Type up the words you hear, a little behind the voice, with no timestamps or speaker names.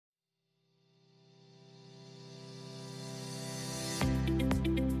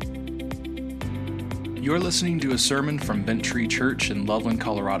You're listening to a sermon from Bent Tree Church in Loveland,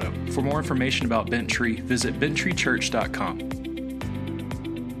 Colorado. For more information about Bent Tree, visit benttreechurch.com.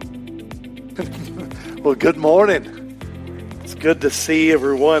 Well, good morning. It's good to see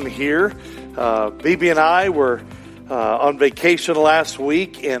everyone here. BB and I were on vacation last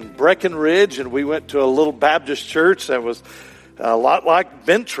week in Breckenridge, and we went to a little Baptist church that was a lot like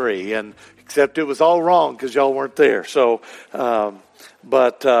Bent Tree, and except it was all wrong because y'all weren't there. So,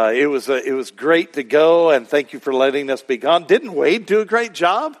 but it was great to go, and thank you for letting us be gone. Didn't Wade do a great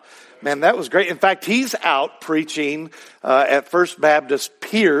job? Man, that was great. In fact, he's out preaching at First Baptist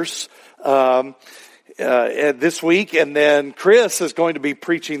Pierce this week, and then Chris is going to be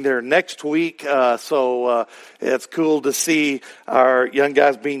preaching there next week. So it's cool to see our young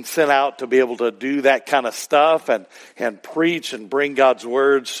guys being sent out to be able to do that kind of stuff and preach and bring God's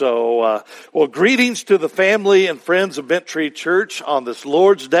word. So, well, greetings to the family and friends of Bent Tree Church on this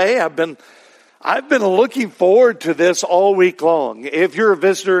Lord's Day. I've been looking forward to this all week long. If you're a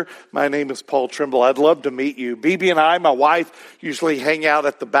visitor, my name is Paul Trimble. I'd love to meet you. BB and I, my wife, usually hang out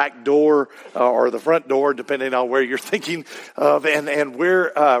at the back door or the front door, depending on where you're thinking of. And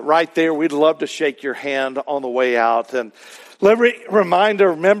we're right there. We'd love to shake your hand on the way out. And let me remind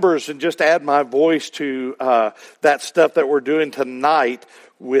our members and just add my voice to that stuff that we're doing tonight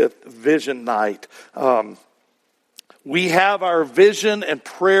with Vision Night. We have our vision and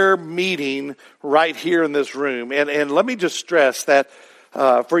prayer meeting right here in this room. And let me just stress that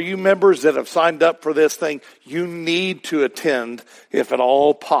for you members that have signed up for this thing, you need to attend if at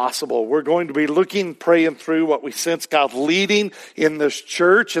all possible. We're going to be praying through what we sense God leading in this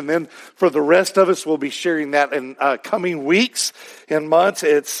church. And then for the rest of us, we'll be sharing that in coming weeks and months.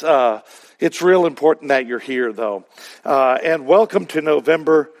 It's real important that you're here, though. And welcome to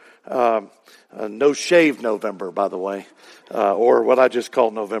November. No shave November, by the way, or what I just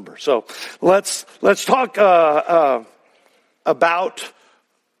called November. So let's talk about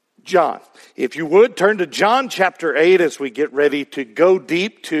John. If you would, turn to John chapter 8 as we get ready to go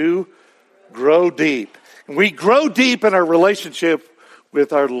deep to grow deep. And we grow deep in our relationship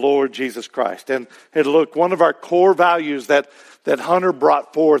with our Lord Jesus Christ. And look, one of our core values that Hunter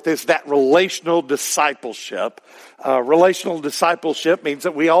brought forth is that relational discipleship. Relational discipleship means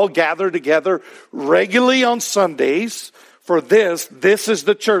that we all gather together regularly on Sundays for this. This is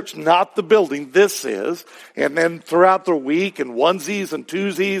the church, not the building. This is. And then throughout the week, and onesies and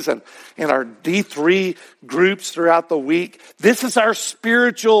twosies and our D3 groups throughout the week. This is our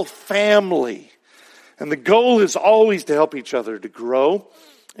spiritual family. And the goal is always to help each other to grow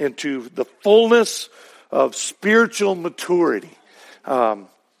into the fullness of spiritual maturity.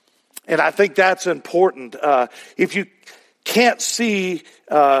 And I think that's important. If you can't see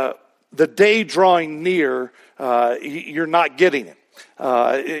the day drawing near, you're not getting it.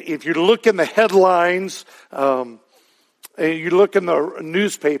 If you look in the headlines, and you look in the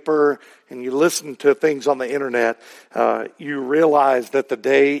newspaper, and you listen to things on the internet, you realize that the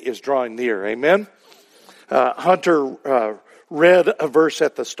day is drawing near. Amen? Hunter read a verse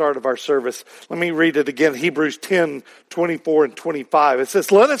at the start of our service. Let me read it again. Hebrews 10, 24 and 25. It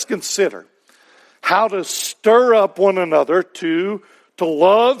says, let us consider how to stir up one another to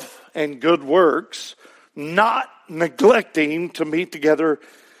love and good works, not neglecting to meet together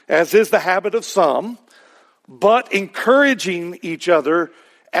as is the habit of some, but encouraging each other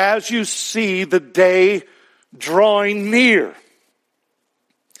as you see the day drawing near.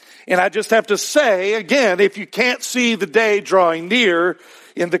 And I just have to say, again, if you can't see the day drawing near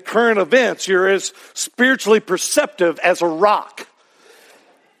in the current events, you're as spiritually perceptive as a rock.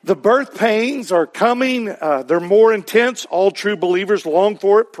 The birth pains are coming. They're more intense. All true believers long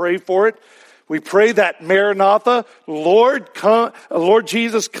for it, pray for it. We pray that Maranatha, Lord, come, Lord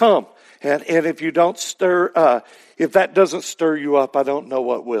Jesus, come. And if you don't if that doesn't stir you up, I don't know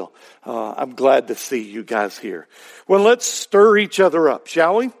what will. I'm glad to see you guys here. Well, let's stir each other up,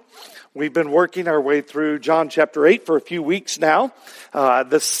 shall we? We've been working our way through John chapter 8 for a few weeks now.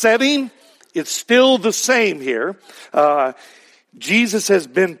 The setting is still the same here. Jesus has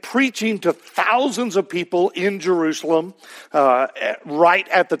been preaching to thousands of people in Jerusalem, right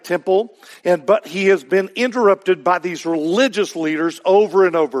at the temple, but he has been interrupted by these religious leaders over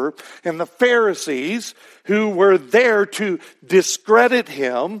and over, and the Pharisees who were there to discredit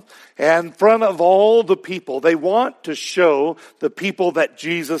him in front of all the people. They want to show the people that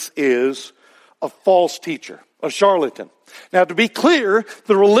Jesus is a false teacher, a charlatan. Now, to be clear,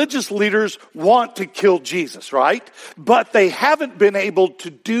 the religious leaders want to kill Jesus, right? But they haven't been able to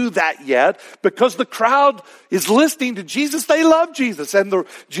do that yet because the crowd is listening to Jesus. They love Jesus, and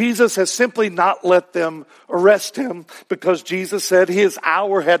Jesus has simply not let them arrest him because Jesus said his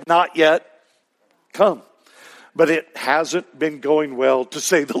hour had not yet come. But it hasn't been going well, to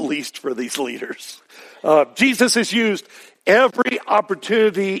say the least, for these leaders. Jesus has used every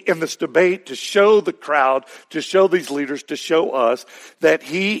opportunity in this debate to show the crowd, to show these leaders, to show us that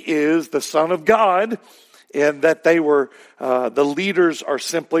he is the Son of God, and that the leaders are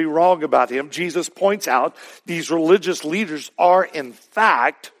simply wrong about him. Jesus points out these religious leaders are in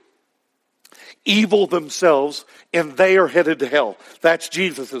fact evil themselves, and they are headed to hell. That's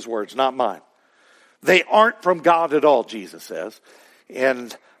Jesus' words, not mine. They aren't from God at all, Jesus says.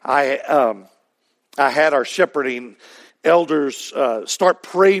 And I had our shepherding elders start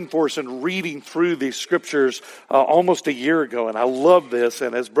praying for us and reading through these scriptures almost a year ago. And I love this.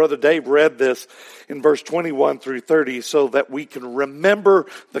 And as Brother Dave read this in verse 21 through 30, so that we can remember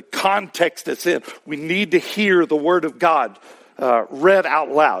the context it's in, we need to hear the word of God read out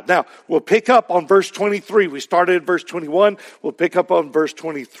loud. Now, we'll pick up on verse 23. We started at verse 21. We'll pick up on verse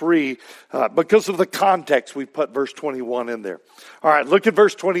 23. Because of the context, we put verse 21 in there. All right, look at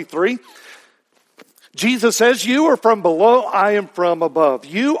verse 23. Jesus says, "You are from below, I am from above.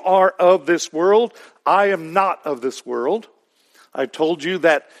 You are of this world, I am not of this world. I told you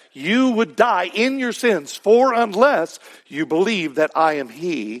that you would die in your sins, for unless you believe that I am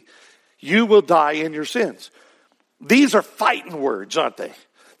he, you will die in your sins." These are fighting words, aren't they?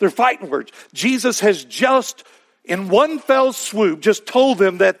 They're fighting words. Jesus has just, in one fell swoop, just told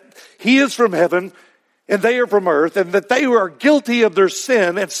them that he is from heaven and they are from earth, and that they are guilty of their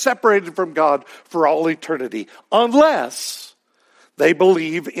sin and separated from God for all eternity, unless they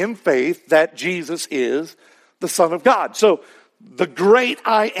believe in faith that Jesus is the Son of God. So the great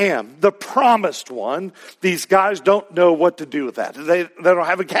I am, the promised one, these guys don't know what to do with that. They don't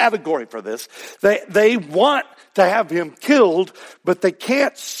have a category for this. They want to have him killed, but they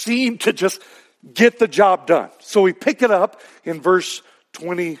can't seem to just get the job done. So we pick it up in verse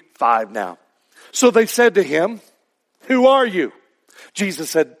 25 now. So they said to him, "Who are you?" Jesus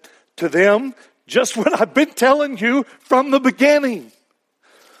said to them, "Just what I've been telling you from the beginning."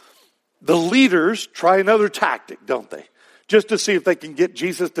 The leaders try another tactic, don't they? Just to see if they can get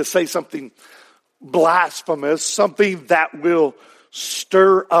Jesus to say something blasphemous, something that will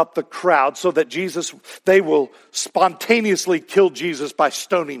stir up the crowd so that they will spontaneously kill Jesus by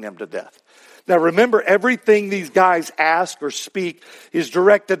stoning him to death. Now remember, everything these guys ask or speak is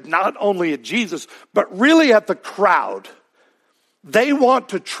directed not only at Jesus, but really at the crowd. They want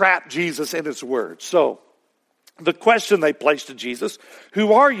to trap Jesus in his words. So the question they place to Jesus,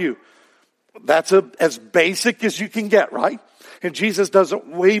 "Who are you?" That's as basic as you can get, right? And Jesus doesn't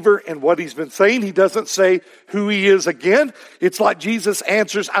waver in what he's been saying. He doesn't say who he is again. It's like Jesus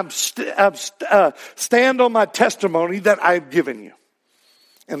answers, stand on my testimony that I've given you.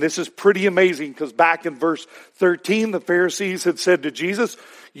 And this is pretty amazing, because back in verse 13, the Pharisees had said to Jesus,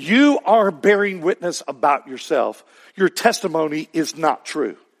 "You are bearing witness about yourself. Your testimony is not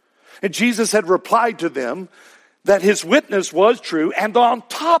true." And Jesus had replied to them that his witness was true, and on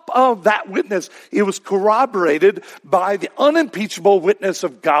top of that witness, it was corroborated by the unimpeachable witness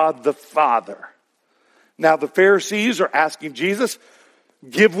of God the Father. Now the Pharisees are asking Jesus,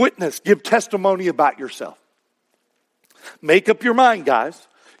 give witness, give testimony about yourself. Make up your mind, guys.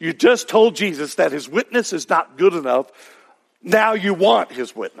 You just told Jesus that his witness is not good enough. Now you want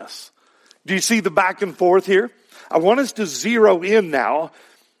his witness. Do you see the back and forth here? I want us to zero in now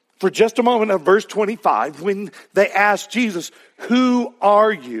for just a moment on verse 25 when they ask Jesus, "Who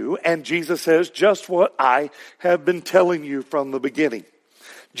are you?" And Jesus says, "Just what I have been telling you from the beginning."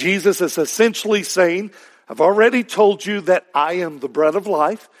 Jesus is essentially saying, "I've already told you that I am the bread of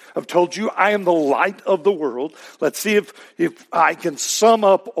life. I've told you I am the light of the world." Let's see if I can sum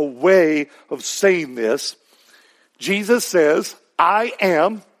up a way of saying this. Jesus says, "I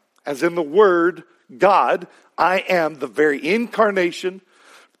am," as in the word God, "I am the very incarnation,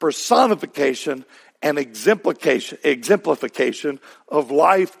 personification, and exemplification of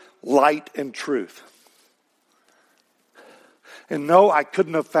life, light, and truth." And no, I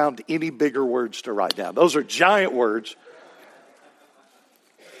couldn't have found any bigger words to write down. Those are giant words.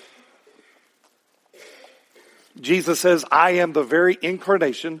 Jesus says, "I am the very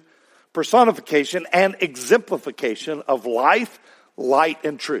incarnation, personification, and exemplification of life, light,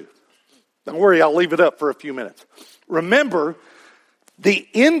 and truth." Don't worry, I'll leave it up for a few minutes. Remember, the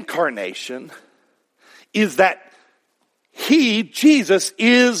incarnation is that he, Jesus,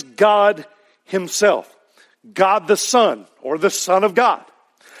 is God himself. God the Son, or the Son of God.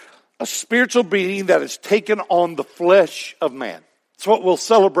 A spiritual being that has taken on the flesh of man. It's what we'll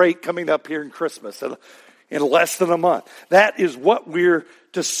celebrate coming up here in Christmas in less than a month. That is what we're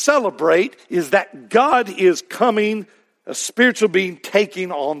to celebrate, is that God is coming A spiritual being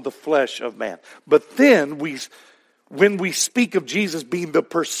taking on the flesh of man. But then when we speak of Jesus being the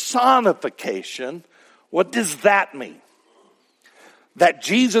personification, what does that mean? That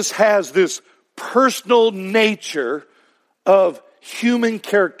Jesus has this personal nature of human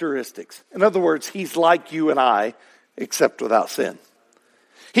characteristics. In other words, he's like you and I, except without sin.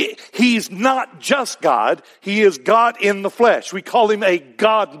 He's not just God, he is God in the flesh. We call him a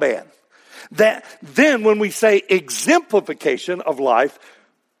God-man. That then when we say exemplification of life,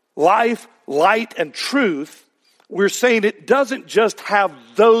 light, and truth, we're saying it doesn't just have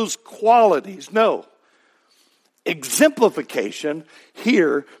those qualities. No. Exemplification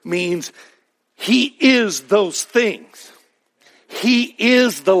here means he is those things. He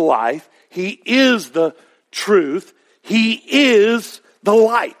is the life. He is the truth. He is the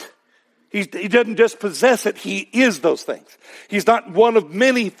light. He doesn't just possess it. He is those things. He's not one of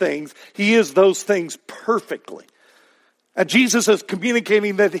many things. He is those things perfectly. And Jesus is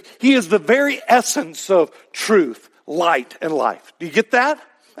communicating that he is the very essence of truth, light, and life. Do you get that?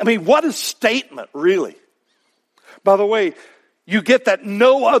 I mean, what a statement, really. By the way, you get that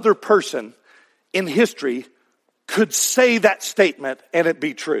no other person in history could say that statement and it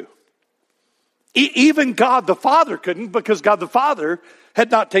be true. Even God the Father couldn't, because God the Father had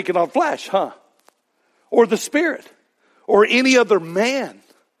not taken on flesh, or the Spirit, or any other man,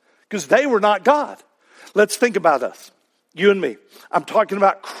 because they were not God. Let's think about us, you and me. I'm talking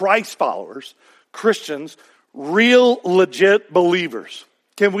about Christ followers, Christians, real legit believers.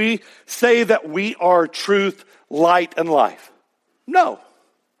 Can we say that we are truth, light, and life? No.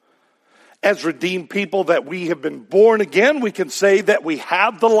 As redeemed people that we have been born again, we can say that we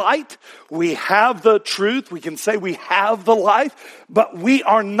have the light, we have the truth, we can say we have the life, but we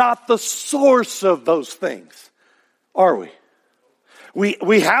are not the source of those things, are we?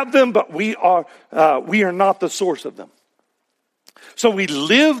 We have them, but we are not the source of them. So we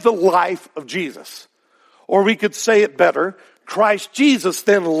live the life of Jesus. Or we could say it better, Christ Jesus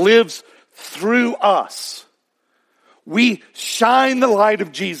then lives through us. We shine the light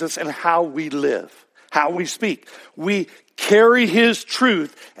of Jesus in how we live, how we speak. We carry his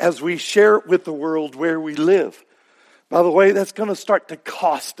truth as we share it with the world where we live. By the way, that's going to start to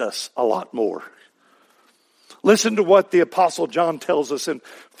cost us a lot more. Listen to what the Apostle John tells us in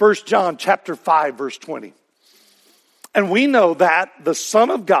 1 John chapter 5, verse 20. And we know that the Son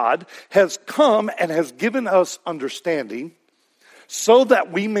of God has come and has given us understanding, so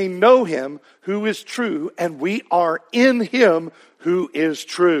that we may know him who is true, and we are in him who is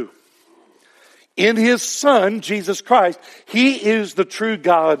true. In his Son, Jesus Christ, he is the true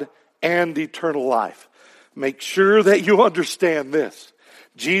God and eternal life. Make sure that you understand this.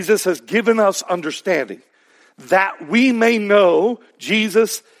 Jesus has given us understanding that we may know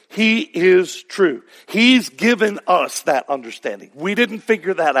Jesus, he is true. He's given us that understanding. We didn't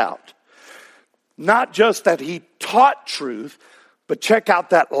figure that out. Not just that he taught truth, but check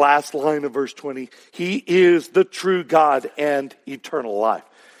out that last line of verse 20. He is the true God and eternal life.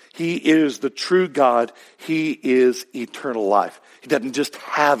 He is the true God. He is eternal life. He doesn't just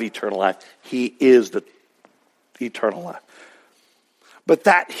have eternal life. He is the eternal life. But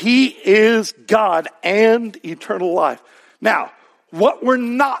that he is God and eternal life. Now, what we're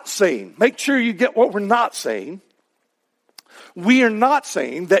not saying, make sure you get what we're not saying. We are not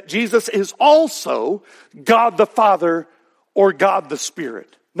saying that Jesus is also God the Father or God the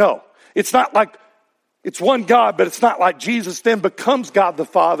Spirit. No, it's not like it's one God, but it's not like Jesus then becomes God the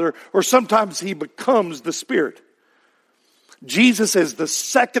Father, or sometimes he becomes the Spirit. Jesus is the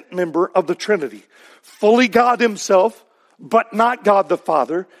second member of the Trinity, fully God himself, but not God the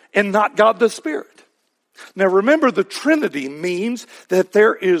Father and not God the Spirit. Now remember, the Trinity means that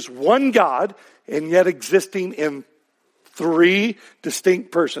there is one God and yet existing in three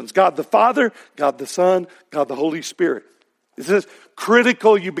distinct persons. God the Father, God the Son, God the Holy Spirit. This is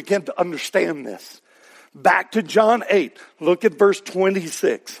critical you begin to understand this. Back to John 8. Look at verse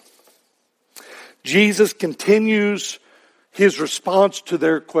 26. Jesus continues his response to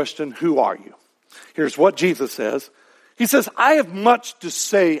their question, who are you? Here's what Jesus says. He says, I have much to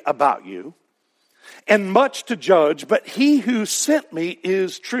say about you and much to judge, but he who sent me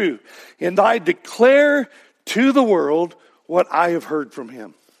is true. And I declare to the world what I have heard from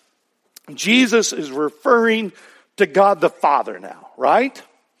him. Jesus is referring to God the Father now, right?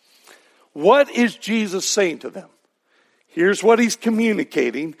 What is Jesus saying to them? Here's what he's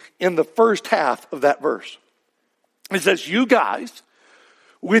communicating in the first half of that verse. He says, you guys,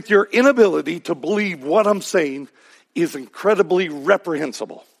 with your inability to believe what I'm saying, is incredibly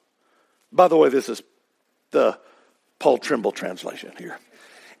reprehensible. By the way, this is the Paul Trimble translation here.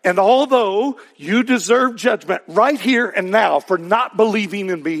 And although you deserve judgment right here and now for not believing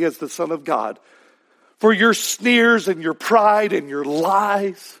in me as the Son of God, for your sneers and your pride and your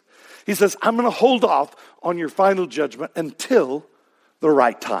lies, he says, I'm going to hold off on your final judgment until the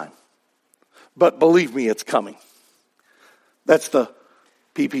right time. But believe me, it's coming. That's the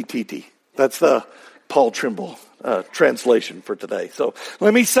PPTT. That's the Paul Trimble translation for today. So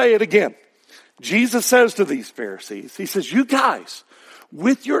let me say it again. Jesus says to these Pharisees, he says, you guys,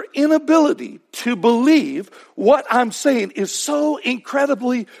 with your inability to believe what I'm saying is so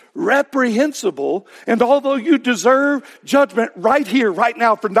incredibly reprehensible, and although you deserve judgment right here, right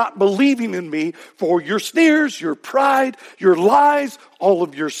now for not believing in me, for your sneers, your pride, your lies, all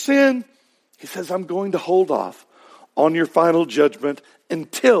of your sin, he says, I'm going to hold off on your final judgment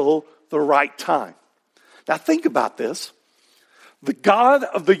until the right time. Now think about this. The God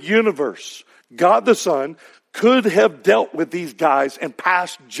of the universe, God the Son, could have dealt with these guys and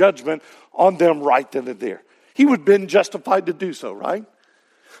passed judgment on them right then and there. He would have been justified to do so, right?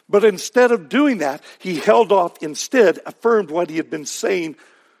 But instead of doing that, he held off, instead affirmed what he had been saying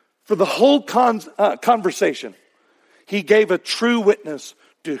for the whole conversation. He gave a true witness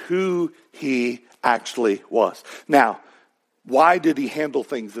to who he actually was. Now, why did he handle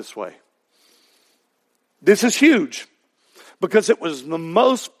things this way? This is huge because it was the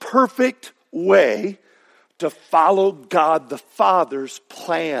most perfect way to follow God the Father's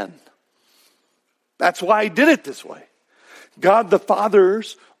plan. That's why he did it this way. God the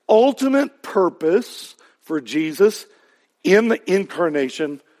Father's ultimate purpose for Jesus in the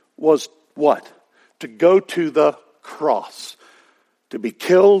incarnation was what? To go to the cross, to be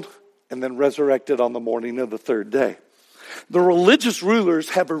killed and then resurrected on the morning of the third day. The religious rulers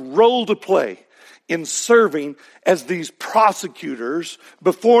have a role to play in serving as these prosecutors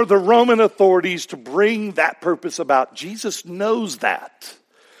before the Roman authorities to bring that purpose about. Jesus knows that.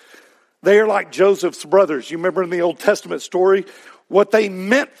 They are like Joseph's brothers. You remember in the Old Testament story, what they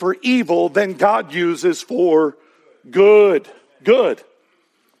meant for evil, then God uses for good. Good.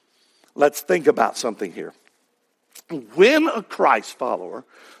 Let's think about something here. When a Christ follower,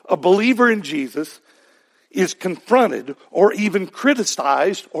 a believer in Jesus, is confronted or even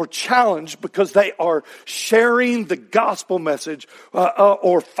criticized or challenged because they are sharing the gospel message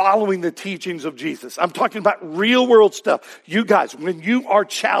or following the teachings of Jesus. I'm talking about real world stuff. You guys, when you are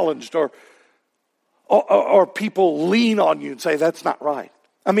challenged or people lean on you and say, that's not right.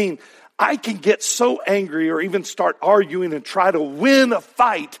 I mean, I can get so angry or even start arguing and try to win a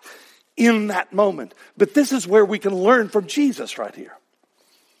fight in that moment. But this is where we can learn from Jesus right here.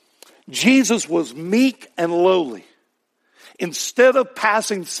 Jesus was meek and lowly. Instead of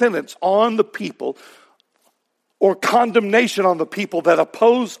passing sentence on the people or condemnation on the people that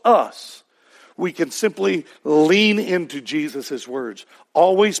oppose us, we can simply lean into Jesus' words.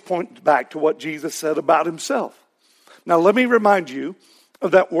 Always point back to what Jesus said about himself. Now let me remind you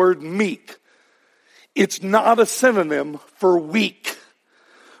of that word meek. It's not a synonym for weak.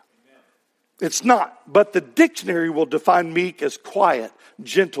 It's not, but the dictionary will define meek as quiet,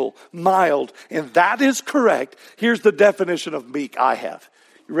 gentle, mild, and that is correct. Here's the definition of meek I have.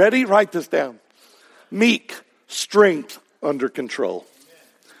 You ready? Write this down. Meek, strength under control.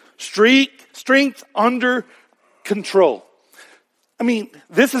 Strength under control. I mean,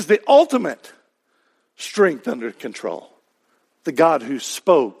 this is the ultimate strength under control. The God who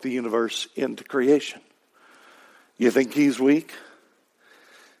spoke the universe into creation. You think he's weak?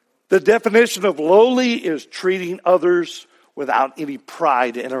 The definition of lowly is treating others without any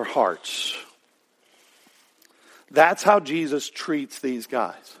pride in our hearts. That's how Jesus treats these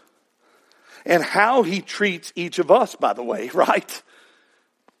guys. And how he treats each of us, by the way, right?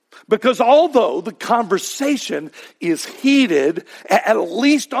 Because although the conversation is heated, at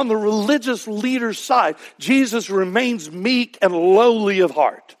least on the religious leader's side, Jesus remains meek and lowly of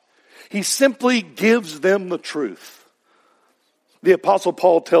heart. He simply gives them the truth. The Apostle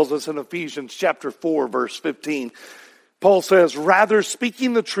Paul tells us in Ephesians chapter 4, verse 15, Paul says, rather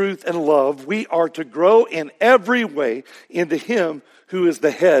speaking the truth in love, we are to grow in every way into him who is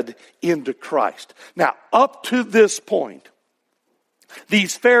the head, into Christ. Now, up to this point,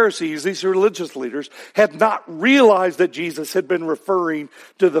 these Pharisees, these religious leaders, had not realized that Jesus had been referring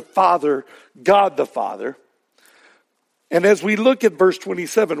to the Father, God the Father. And as we look at verse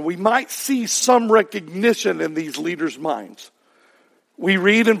 27, we might see some recognition in these leaders' minds. We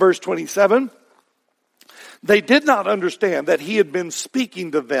read in verse 27, they did not understand that he had been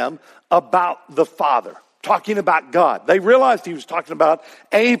speaking to them about the Father, talking about God. They realized he was talking about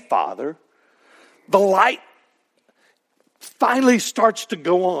a Father. The light finally starts to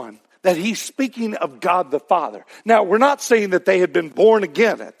go on. that he's speaking of God the Father. Now, we're not saying that they had been born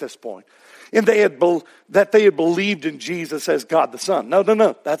again at this point, and that they had believed in Jesus as God the Son. No,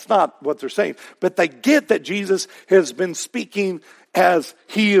 that's not what they're saying. But they get that Jesus has been speaking as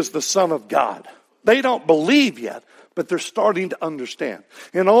he is the Son of God. They don't believe yet, but they're starting to understand.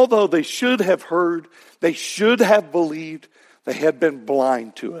 And although they should have heard, they should have believed, they had been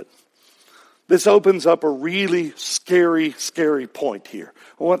blind to it. This opens up a really scary, scary point here.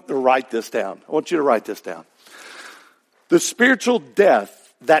 I want to write this down. I want you to write this down. The spiritual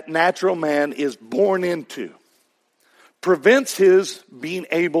death that natural man is born into prevents his being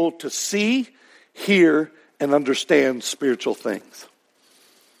able to see, hear, and understand spiritual things.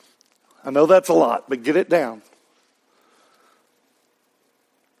 I know that's a lot, but get it down.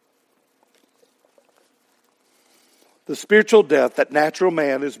 The spiritual death that natural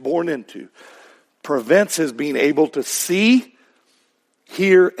man is born into prevents his being able to see,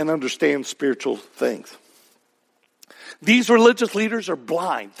 hear, and understand spiritual things. These religious leaders are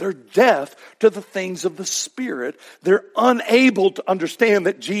blind. They're deaf to the things of the Spirit. They're unable to understand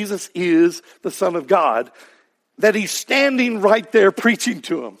that Jesus is the Son of God, that he's standing right there preaching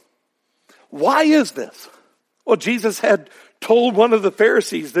to them. Why is this? Well, Jesus had told one of the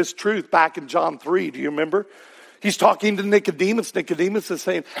Pharisees this truth back in John 3. Do you remember? He's talking to Nicodemus. Nicodemus is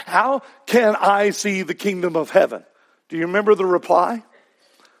saying, how can I see the kingdom of heaven? Do you remember the reply?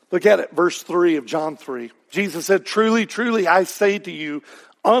 Look at it, verse 3 of John 3. Jesus said, truly, truly, I say to you,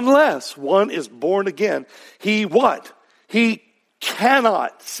 unless one is born again, he what? He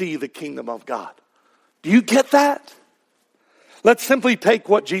cannot see the kingdom of God. Do you get that? Let's simply take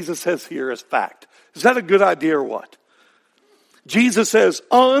what Jesus says here as fact. Is that a good idea or what? Jesus says,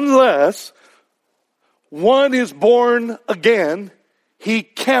 unless one is born again, he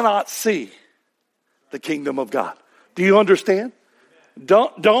cannot see the kingdom of God. Do you understand?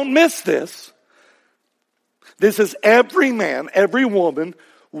 Don't miss this. This is every man, every woman.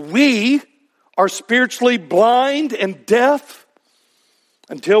 We are spiritually blind and deaf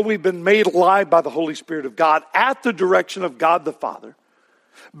until we've been made alive by the Holy Spirit of God at the direction of God the Father.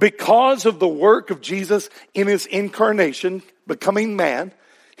 Because of the work of Jesus in his incarnation, becoming man,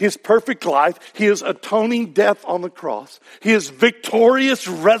 his perfect life, his atoning death on the cross, his victorious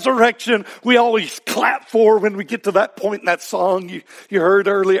resurrection, we always clap for when we get to that point in that song you heard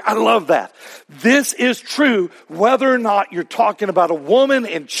earlier. I love that. This is true whether or not you're talking about a woman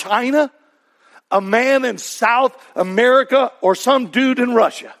in China, a man in South America, or some dude in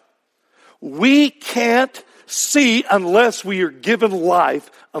Russia. We can't see unless we are given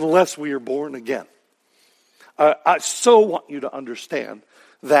life, unless we are born again. I so want you to understand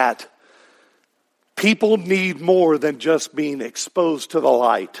that people need more than just being exposed to the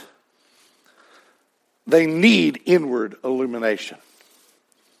light. They need inward illumination.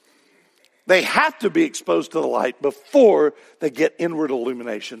 They have to be exposed to the light before they get inward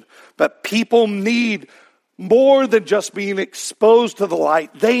illumination. But people need more than just being exposed to the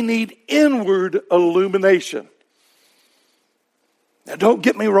light. They need inward illumination. Now, don't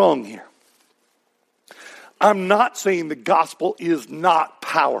get me wrong here. I'm not saying the gospel is not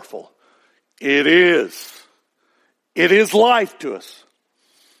powerful. It is. It is life to us.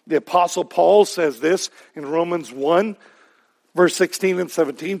 The Apostle Paul says this in Romans 1, verse 16 and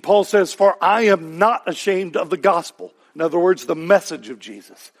 17. Paul says, for I am not ashamed of the gospel. In other words, the message of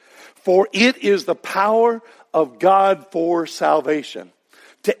Jesus. For it is the power of God for salvation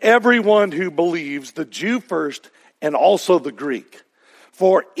to everyone who believes, the Jew first and also the Greek.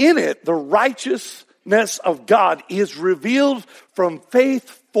 For in it the righteousness of God is revealed from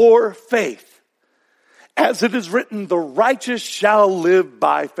faith for faith. As it is written, the righteous shall live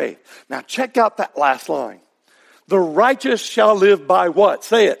by faith. Now check out that last line. The righteous shall live by what?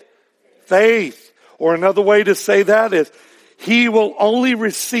 Say it. Faith. Or another way to say that is, he will only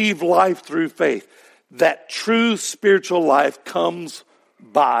receive life through faith. That true spiritual life comes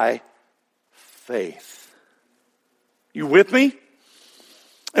by faith. You with me?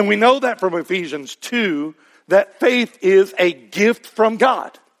 And we know that from Ephesians 2, that faith is a gift from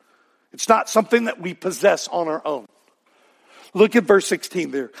God. It's not something that we possess on our own. Look at verse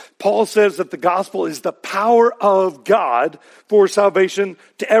 16 there. Paul says that the gospel is the power of God for salvation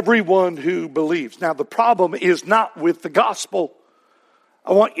to everyone who believes. Now, the problem is not with the gospel.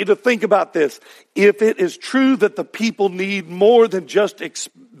 I want you to think about this. If it is true that the people need more than just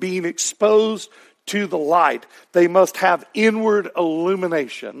being exposed to the light, they must have inward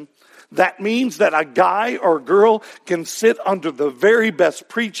illumination. That means that a guy or girl can sit under the very best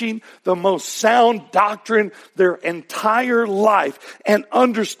preaching, the most sound doctrine their entire life and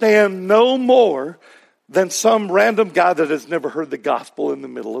understand no more than some random guy that has never heard the gospel in the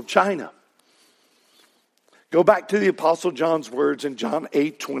middle of China. Go back to the Apostle John's words in John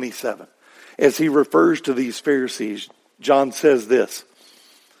 8:27. As he refers to these Pharisees, John says this: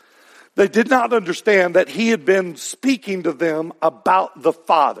 they did not understand that he had been speaking to them about the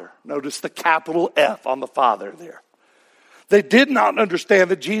Father. Notice the capital F on the Father there. They did not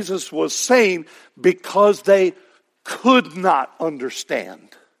understand that Jesus was saying because they could not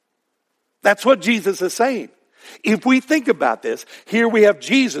understand. That's what Jesus is saying. If we think about this, here we have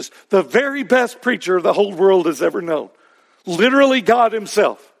Jesus, the very best preacher the whole world has ever known. Literally God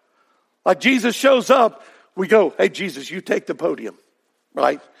himself. Like Jesus shows up, we go, hey Jesus, you take the podium,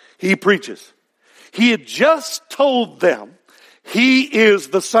 right? He preaches. He had just told them he is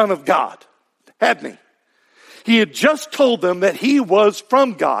the Son of God, hadn't he? He had just told them that he was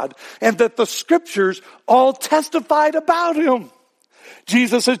from God and that the scriptures all testified about him.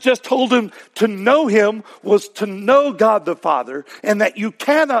 Jesus has just told him to know him was to know God the Father, and that you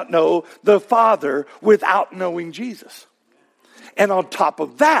cannot know the Father without knowing Jesus. And on top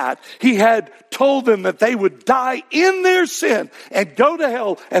of that, he had told them that they would die in their sin and go to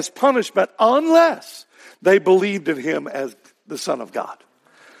hell as punishment unless they believed in him as the Son of God.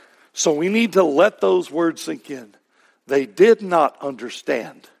 So we need to let those words sink in. They did not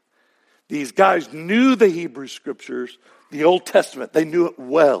understand. These guys knew the Hebrew scriptures, the Old Testament. They knew it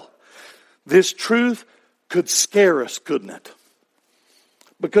well. This truth could scare us, couldn't it?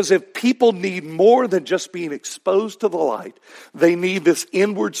 Because if people need more than just being exposed to the light, they need this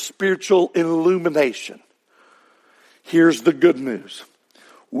inward spiritual illumination. Here's the good news.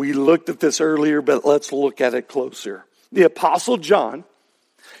 We looked at this earlier, but let's look at it closer. The Apostle John,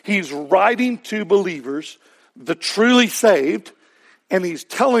 he's writing to believers, the truly saved, and he's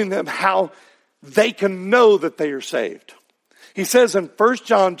telling them how they can know that they are saved. He says in 1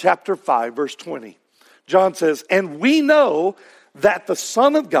 John chapter 5, verse 20, John says, and we know that the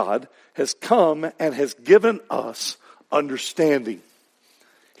Son of God has come and has given us understanding.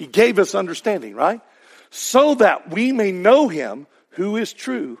 He gave us understanding, right? So that we may know him who is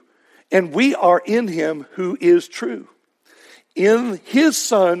true, and we are in him who is true. In his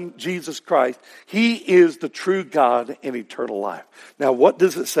Son, Jesus Christ, he is the true God and eternal life. Now, what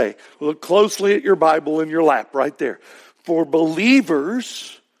does it say? Look closely at your Bible in your lap right there. For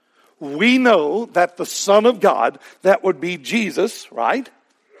believers, we know that the Son of God, that would be Jesus, right,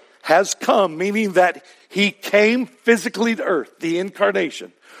 has come, meaning that he came physically to earth, the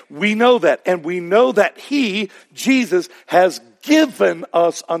incarnation. We know that, and we know that he, Jesus, has given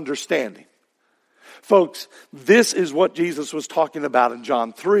us understanding. Folks, this is what Jesus was talking about in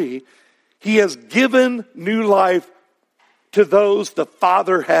John 3. He has given new life to those the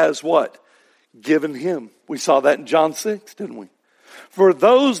Father has what? Given him. We saw that in John 6, didn't we? For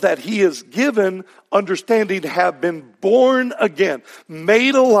those that he has given understanding have been born again,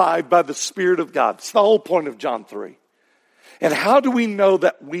 made alive by the Spirit of God. It's the whole point of John 3. And how do we know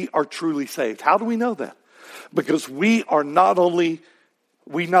that we are truly saved? How do we know that? Because we not only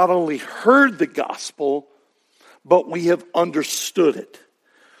heard the gospel, but we have understood it.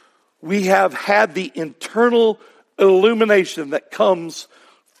 We have had the internal illumination that comes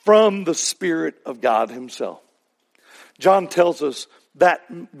from the Spirit of God himself. John tells us that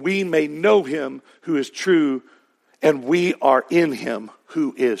we may know him who is true, and we are in him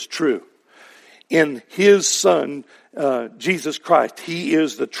who is true. In his Son, Jesus Christ, he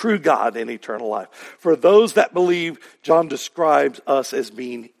is the true God and eternal life. For those that believe, John describes us as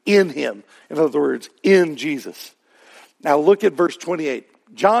being in him. In other words, in Jesus. Now look at verse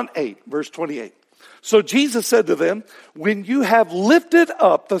 28. John 8, verse 28. So Jesus said to them, when you have lifted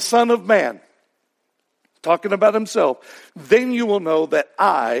up the Son of Man, talking about himself, then you will know that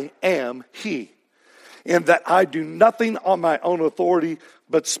I am he, and that I do nothing on my own authority,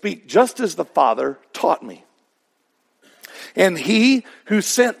 but speak just as the Father taught me. And he who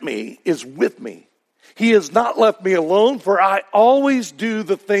sent me is with me. He has not left me alone, for I always do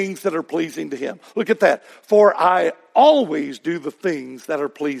the things that are pleasing to him. Look at that. For I always do the things that are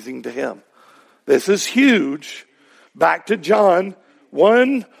pleasing to him. This is huge. Back to John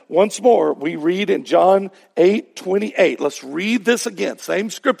 1, once more. We read in John 8:28. Let's read this again. Same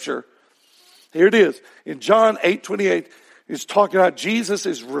scripture. Here it is. In John 8:28, he's talking about Jesus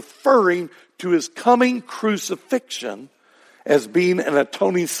is referring to his coming crucifixion as being an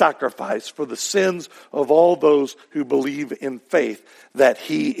atoning sacrifice for the sins of all those who believe in faith that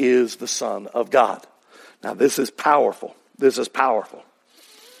he is the Son of God. Now this is powerful. This is powerful.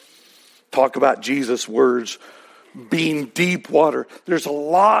 Talk about Jesus' words being deep water. There's a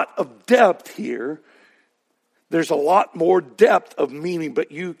lot of depth here There's a lot more depth of meaning,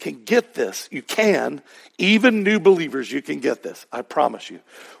 but you can get this. You can. Even new believers, you can get this. I promise you.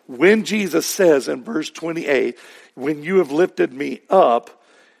 When Jesus says in verse 28, when you have lifted me up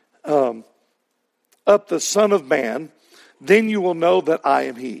the Son of Man, then you will know that I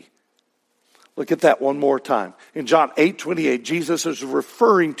am he. Look at that one more time. In John 8:28, Jesus is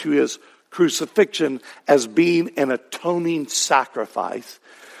referring to his crucifixion as being an atoning sacrifice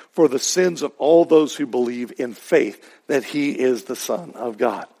for the sins of all those who believe in faith that he is the Son of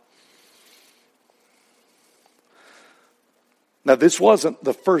God. Now, this wasn't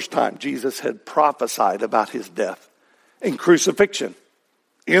the first time Jesus had prophesied about his death and crucifixion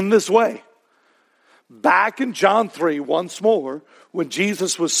in this way. Back in John 3, once more, when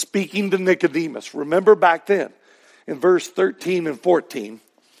Jesus was speaking to Nicodemus, remember back then, in verse 13 and 14,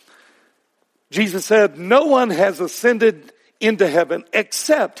 Jesus said, "No one has ascended into heaven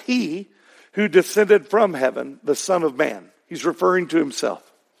except he who descended from heaven, the Son of Man." He's referring to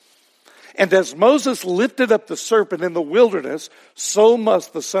himself. "And as Moses lifted up the serpent in the wilderness, so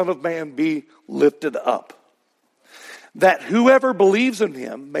must the Son of Man be lifted up, that whoever believes in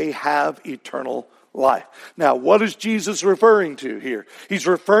him may have eternal life." Now, what is Jesus referring to here? He's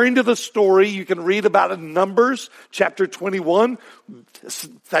referring to the story you can read about in Numbers chapter 21.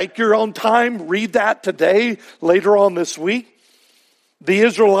 Take your own time, read that today, later on this week. The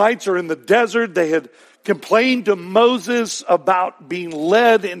Israelites are in the desert. They had complained to Moses about being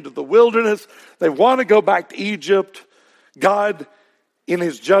led into the wilderness. They want to go back to Egypt. God, in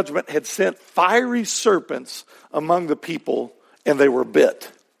his judgment, had sent fiery serpents among the people, and they were bit.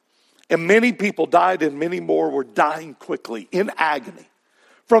 And many people died, and many more were dying quickly in agony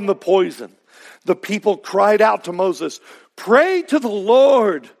from the poison. The people cried out to Moses, "Pray to the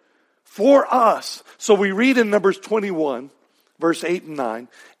Lord for us." So we read in Numbers 21, verse 8 and 9,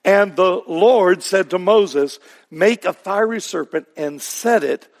 "And the Lord said to Moses, make a fiery serpent and set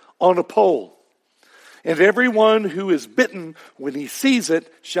it on a pole. And everyone who is bitten, when he sees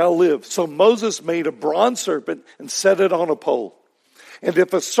it, shall live." So Moses made a bronze serpent and set it on a pole. And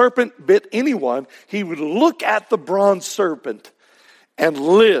if a serpent bit anyone, he would look at the bronze serpent and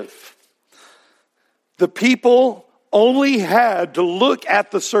live. The people only had to look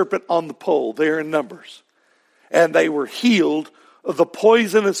at the serpent on the pole there in Numbers, and they were healed of the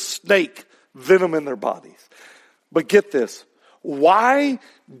poisonous snake venom in their bodies. But get this. Why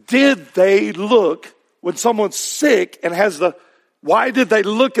did they look when someone's sick and why did they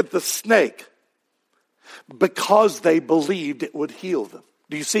look at the snake? Because they believed it would heal them.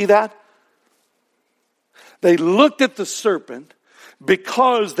 Do you see that? They looked at the serpent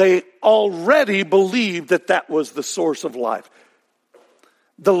because they already believed that that was the source of life.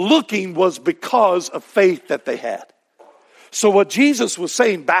 The looking was because of faith that they had. So what Jesus was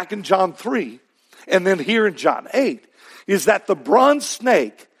saying back in John 3 and then here in John 8 is that the bronze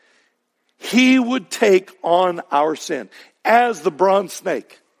snake, he would take on our sin as the bronze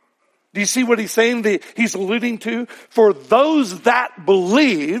snake. Do you see what he's saying? He's alluding to, for those that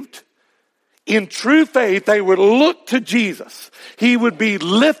believed in true faith, they would look to Jesus. He would be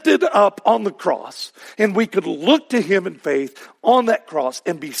lifted up on the cross, and we could look to him in faith on that cross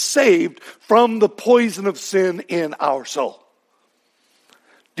and be saved from the poison of sin in our soul.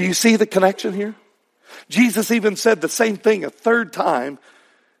 Do you see the connection here? Jesus even said the same thing a third time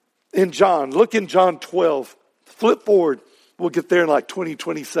in John. Look in John 12. Flip forward. We'll get there in like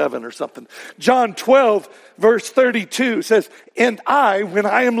 2027 or something. John 12, verse 32 says, "And I, when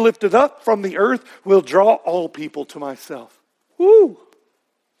I am lifted up from the earth, will draw all people to myself." Woo!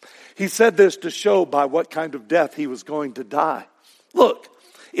 He said this to show by what kind of death he was going to die. Look,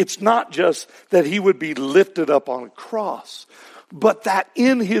 it's not just that he would be lifted up on a cross, but that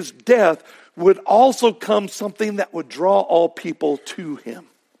in his death would also come something that would draw all people to him.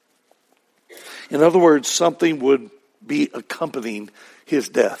 In other words, something would be accompanying his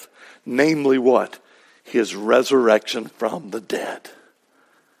death. Namely what? His resurrection from the dead.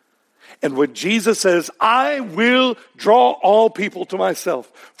 And when Jesus says, "I will draw all people to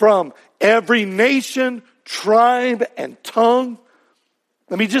myself from every nation, tribe, and tongue,"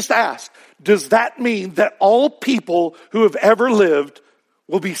 let me just ask, does that mean that all people who have ever lived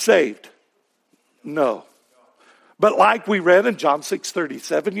will be saved? No. But like we read in John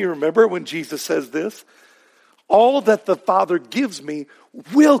 6:37, you remember when Jesus says this? "All that the Father gives me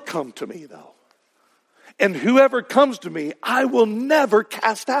will come to me, though. And whoever comes to me, I will never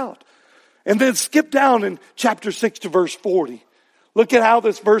cast out." And then skip down in chapter 6 to verse 40. Look at how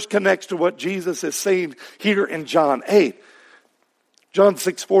this verse connects to what Jesus is saying here in John 8. John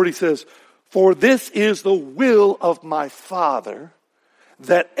 6:40 says, "For this is the will of my Father,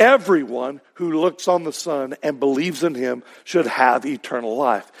 that everyone who looks on the Son and believes in him should have eternal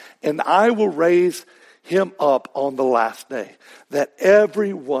life. And I will raise him up on the last day. That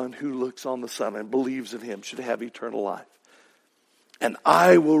everyone who looks on the Son and believes in him should have eternal life. And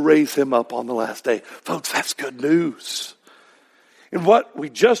I will raise him up on the last day. Folks, that's good news. And what we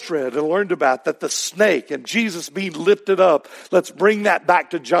just read and learned about, that the snake and Jesus being lifted up, let's bring that back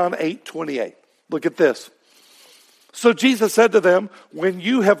to John 8:28. Look at this. So Jesus said to them, when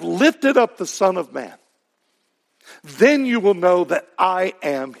you have lifted up the Son of Man, then you will know that I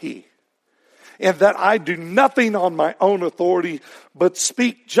am he, and that I do nothing on my own authority, but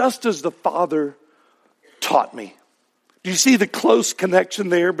speak just as the Father taught me. Do you see the close connection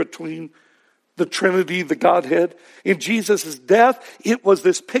there between the Trinity, the Godhead? In Jesus' death, it was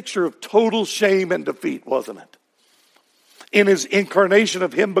this picture of total shame and defeat, wasn't it? In his incarnation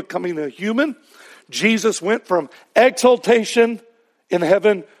of him becoming a human, Jesus went from exaltation in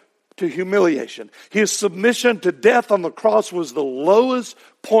heaven to humiliation. His submission to death on the cross was the lowest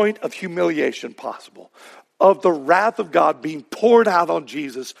point of humiliation possible, of the wrath of God being poured out on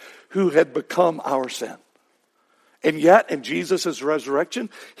Jesus, who had become our sin. And yet, in Jesus' resurrection,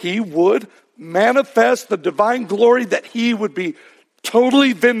 he would manifest the divine glory, that he would be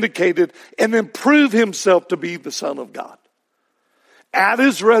totally vindicated and then prove himself to be the Son of God. At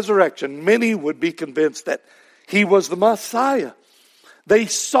his resurrection, many would be convinced that he was the Messiah. They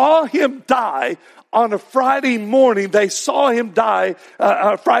saw him die on a Friday morning. They saw him die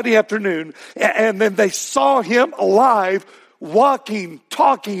Friday afternoon. And then they saw him alive, walking,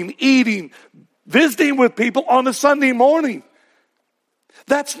 talking, eating, visiting with people on a Sunday morning.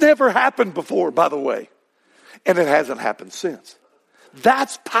 That's never happened before, by the way. And it hasn't happened since.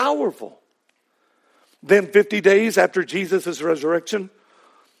 That's powerful. Then 50 days after Jesus' resurrection,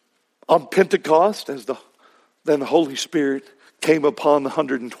 on Pentecost, then the Holy Spirit came upon the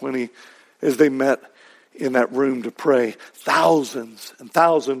 120 as they met in that room to pray. Thousands and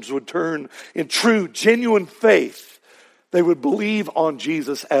thousands would turn in true, genuine faith. They would believe on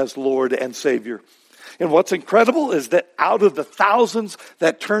Jesus as Lord and Savior. And what's incredible is that out of the thousands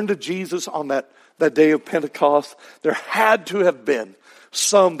that turned to Jesus on that day of Pentecost, there had to have been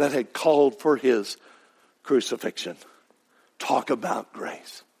some that had called for his crucifixion. Talk about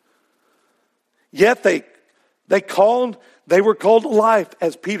grace. Yet they were called to life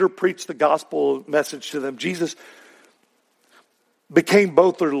as Peter preached the gospel message to them. Jesus became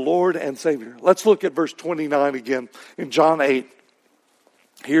both their Lord and Savior. Let's look at verse 29 again in John 8.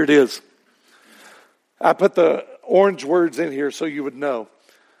 Here it is. I put the orange words in here so you would know.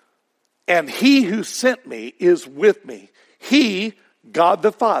 And he who sent me is with me. He, God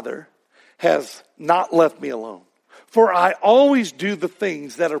the Father, has not left me alone. For I always do the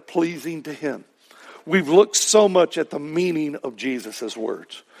things that are pleasing to him. We've looked so much at the meaning of Jesus'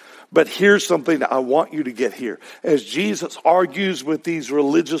 words. But here's something that I want you to get here. As Jesus argues with these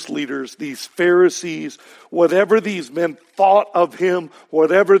religious leaders, these Pharisees, whatever these men thought of him,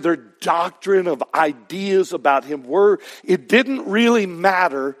 whatever their doctrine of ideas about him were, it didn't really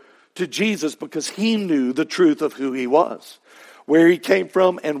matter to Jesus because he knew the truth of who he was, where he came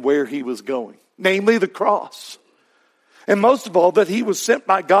from and where he was going, namely the cross. And most of all, that he was sent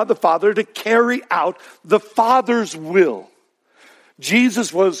by God the Father to carry out the Father's will.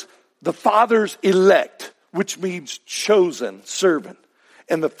 Jesus was the Father's elect, which means chosen servant,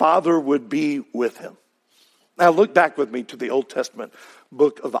 and the Father would be with him. Now look back with me to the Old Testament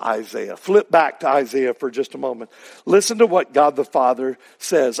book of Isaiah. Flip back to Isaiah for just a moment. Listen to what God the Father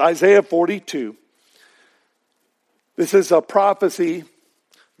says. Isaiah 42. This is a prophecy.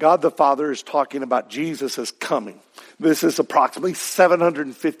 God the Father is talking about Jesus' coming. This is approximately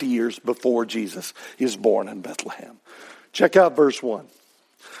 750 years before Jesus is born in Bethlehem. Check out verse 1.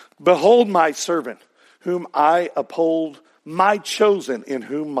 Behold my servant, whom I uphold, my chosen, in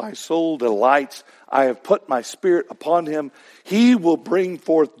whom my soul delights. I have put my spirit upon him. He will bring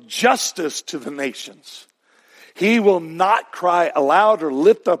forth justice to the nations. He will not cry aloud or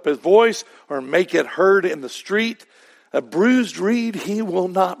lift up his voice or make it heard in the street. A bruised reed he will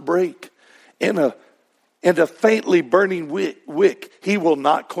not break, and a faintly burning wick he will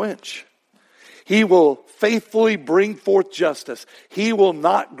not quench. He will faithfully bring forth justice. He will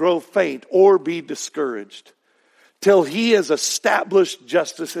not grow faint or be discouraged till he has established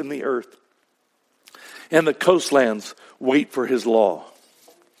justice in the earth, and the coastlands wait for his law.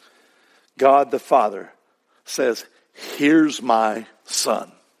 God the Father says, here's my son.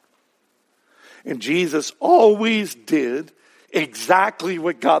 And Jesus always did exactly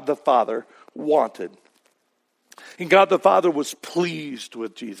what God the Father wanted. And God the Father was pleased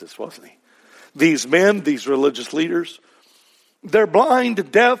with Jesus, wasn't he? These men, these religious leaders, They're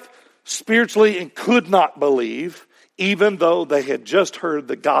blind, deaf spiritually, and could not believe, even though they had just heard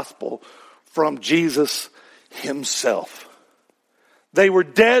the gospel from Jesus himself. They were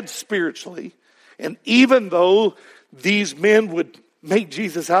dead spiritually, and even though these men would make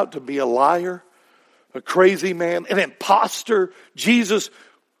Jesus out to be a liar, a crazy man, an imposter, Jesus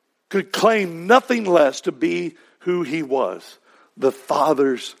could claim nothing less to be who he was, the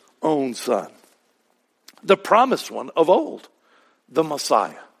Father's own Son, the promised one of old, the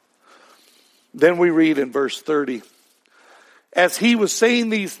Messiah. Then we read in verse 30, as he was saying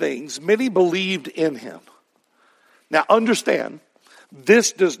these things, many believed in him. Now understand,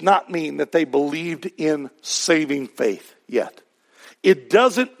 this does not mean that they believed in saving faith yet. It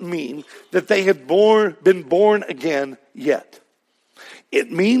doesn't mean that they had been born again yet.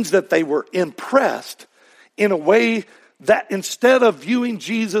 It means that they were impressed in a way that instead of viewing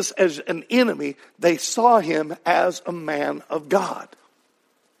Jesus as an enemy, they saw him as a man of God.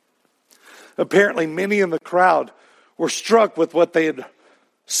 Apparently, many in the crowd were struck with what they had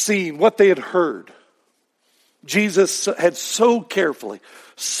seen, what they had heard. Jesus had so carefully,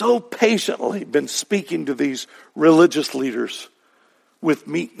 so patiently been speaking to these religious leaders with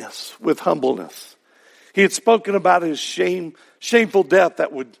meekness, with humbleness. He had spoken about his shameful death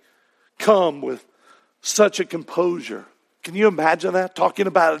that would come with such a composure. Can you imagine that? Talking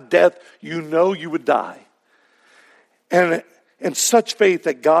about a death you know you would die. And such faith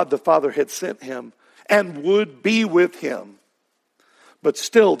that God the Father had sent him and would be with him. But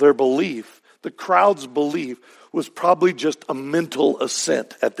still their belief, the crowd's belief, was probably just a mental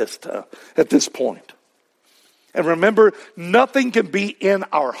assent at this point. And remember, nothing can be in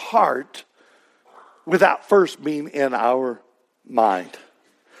our heart without first being in our mind.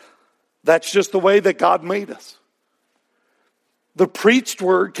 That's just the way that God made us. The preached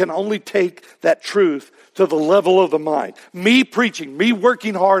word can only take that truth to the level of the mind. Me preaching, me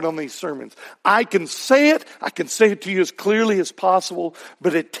working hard on these sermons. I can say it to you as clearly as possible,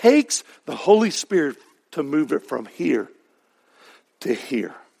 but it takes the Holy Spirit to move it from here to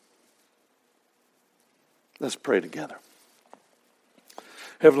here. Let's pray together.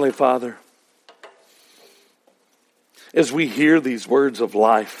 Heavenly Father, as we hear these words of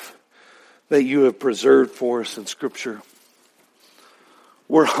life that you have preserved for us in Scripture,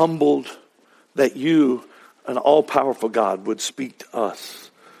 we're humbled that you, an all-powerful God, would speak to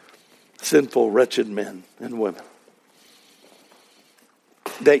us, sinful, wretched men and women.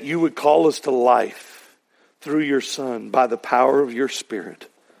 That you would call us to life through your Son by the power of your Spirit.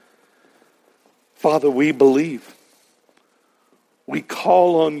 Father, we believe. We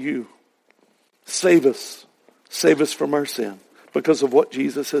call on you. Save us. Save us from our sin because of what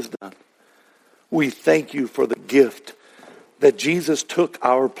Jesus has done. We thank you for the gift that Jesus took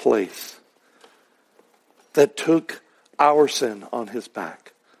our place, that took our sin on his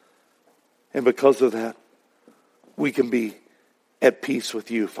back. And because of that, we can be at peace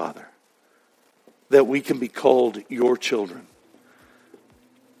with you, Father. That we can be called your children.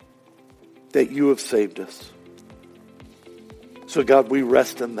 That you have saved us. So God, we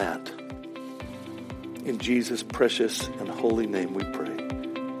rest in that. In Jesus' precious and holy name we pray.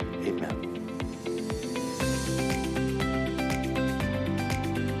 Amen.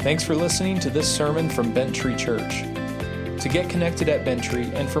 Thanks for listening to this sermon from Bent Tree Church. To get connected at Bent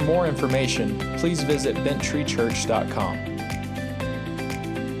Tree and for more information, please visit benttreechurch.com.